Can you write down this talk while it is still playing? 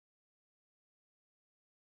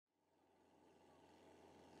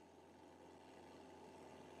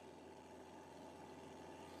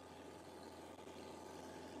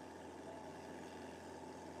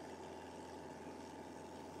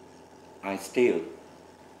I still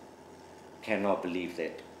cannot believe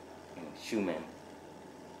that human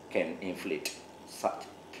can inflict such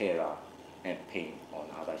terror and pain on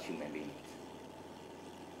other human beings.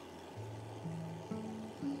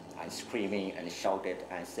 I screaming and shouted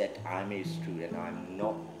and said, I'm a student, I'm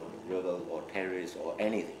not a rebel or terrorist or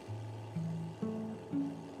anything.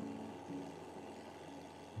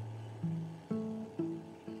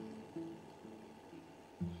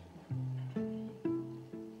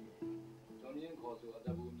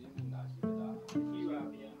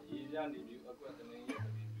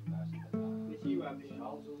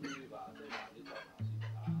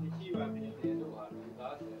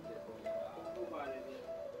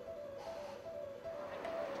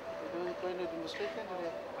 Going to demonstration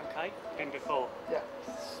today? Okay, been before? Yeah,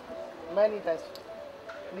 many times,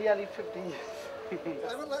 nearly 50 years. They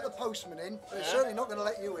wouldn't let the postman in. They're certainly not going to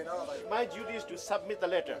let you in, are they? My duty is to submit the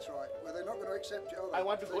letter. That's right. Well, they're not going to accept it, are they? I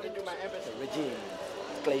want to go into my embassy. The regime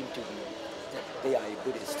claimed to be that they are a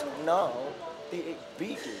Buddhist. Now they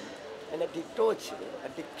beating and they torture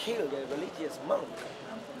and they kill their religious monk.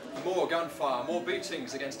 More gunfire, more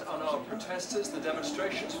beatings against unarmed protesters. The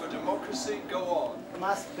demonstrations for democracy go on.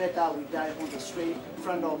 Much better we die on the street in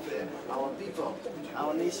front of our people,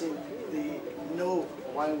 our nation. They know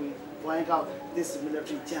why we bring out this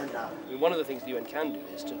military agenda. I mean, one of the things the UN can do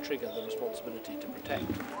is to trigger the responsibility to protect.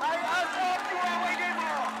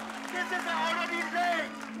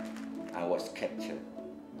 I was captured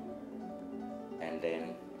and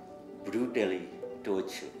then brutally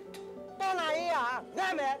tortured.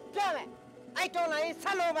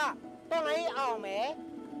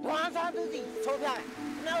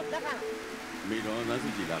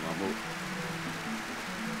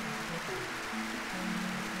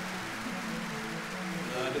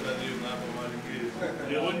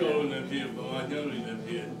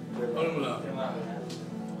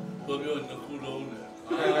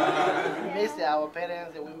 We miss our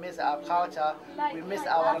parents, we miss our culture, we miss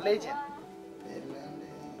our religion.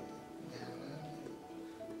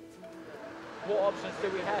 What options do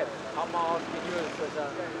we have? I'm asking you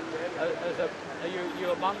are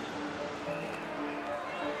you a monk?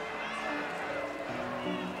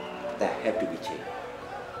 That have to be changed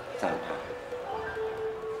somehow.